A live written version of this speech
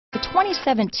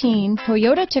2017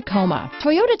 Toyota Tacoma.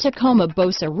 Toyota Tacoma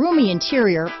boasts a roomy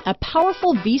interior, a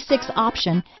powerful V6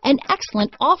 option, and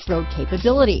excellent off-road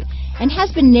capability, and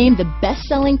has been named the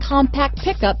best-selling compact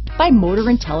pickup by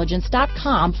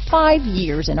MotorIntelligence.com 5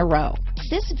 years in a row.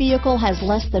 This vehicle has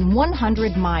less than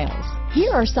 100 miles.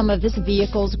 Here are some of this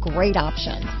vehicle's great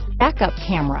options: backup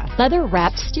camera,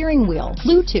 leather-wrapped steering wheel,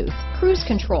 Bluetooth, cruise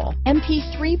control,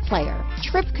 MP3 player,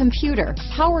 trip computer,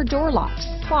 power door locks,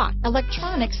 clock,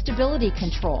 electronic stability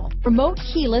control, remote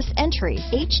keyless entry,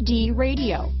 HD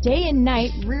radio, day and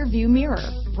night rear view mirror,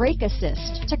 brake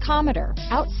assist, tachometer,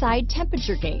 outside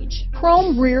temperature gauge,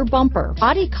 chrome rear bumper,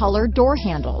 body color door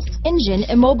handles, engine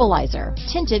immobilizer,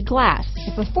 tinted glass.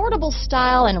 If affordable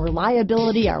style and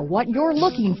reliability are what you're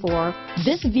looking for,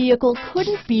 this vehicle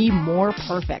couldn't be more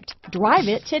perfect. Drive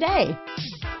it today.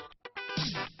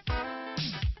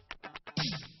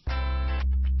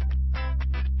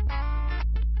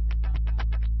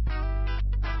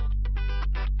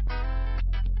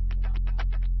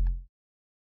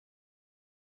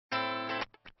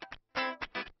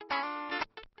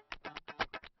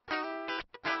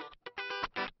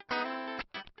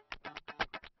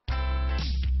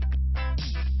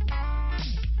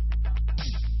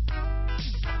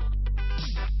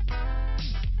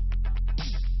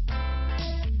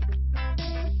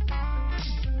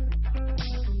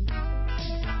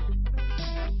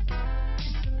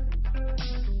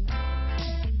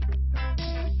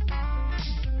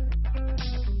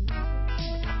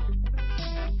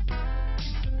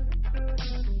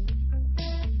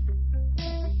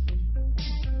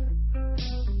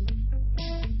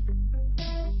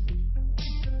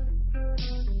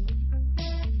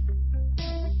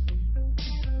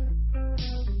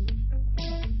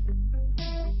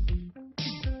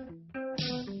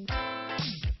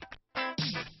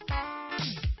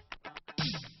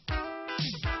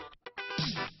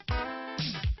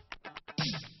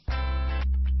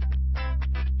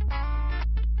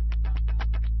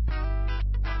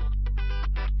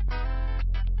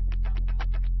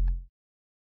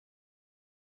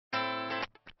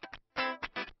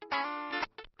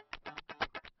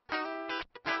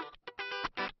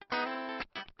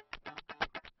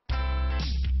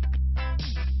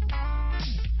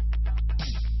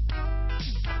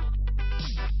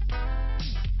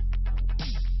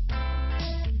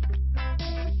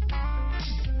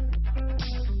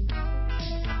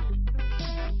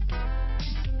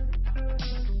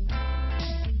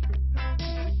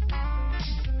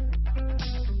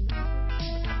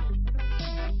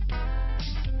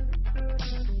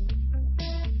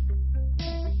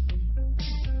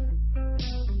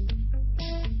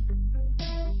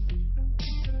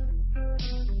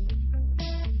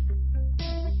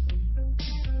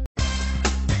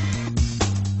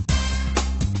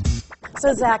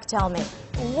 So Zach, tell me,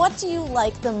 what do you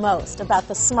like the most about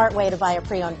the smart way to buy a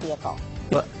pre-owned vehicle?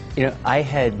 Well, you know, I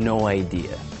had no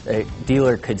idea a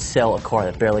dealer could sell a car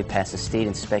that barely passed a state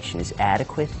inspection is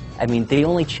adequate. I mean, they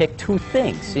only check two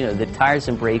things. You know, the tires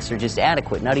and brakes are just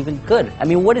adequate, not even good. I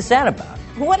mean, what is that about?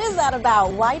 What is that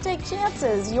about? Why take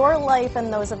chances? Your life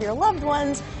and those of your loved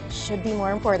ones should be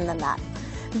more important than that.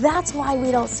 That's why we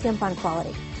don't skimp on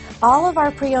quality. All of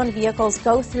our pre-owned vehicles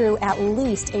go through at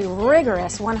least a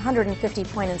rigorous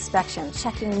 150-point inspection,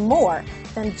 checking more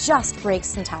than just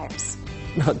brakes and tires.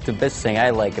 No, the best thing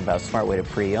I like about Smart Way to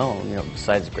Pre-Own, you know,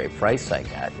 besides the great price I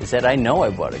got, is that I know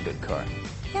I bought a good car.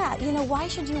 Yeah, you know, why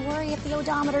should you worry if the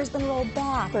odometer's been rolled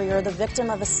back, or you're the victim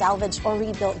of a salvaged or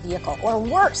rebuilt vehicle, or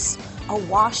worse, a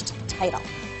washed title?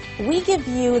 We give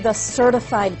you the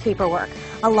certified paperwork,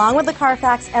 along with the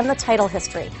Carfax and the title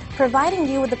history, providing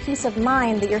you with the peace of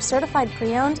mind that your certified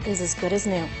pre-owned is as good as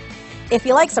new. If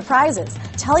you like surprises,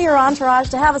 tell your entourage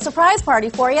to have a surprise party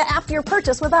for you after your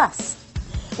purchase with us.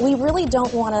 We really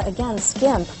don't want to, again,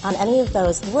 skimp on any of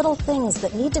those little things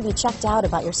that need to be checked out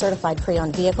about your certified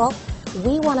pre-owned vehicle.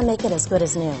 We want to make it as good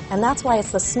as new, and that's why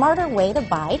it's the smarter way to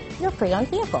buy your pre-owned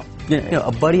vehicle. You know,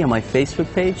 a buddy on my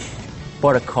Facebook page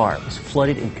bought a car, was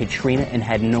flooded in Katrina, and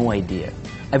had no idea.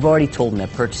 I've already told him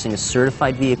that purchasing a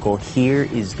certified vehicle here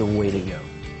is the way to go.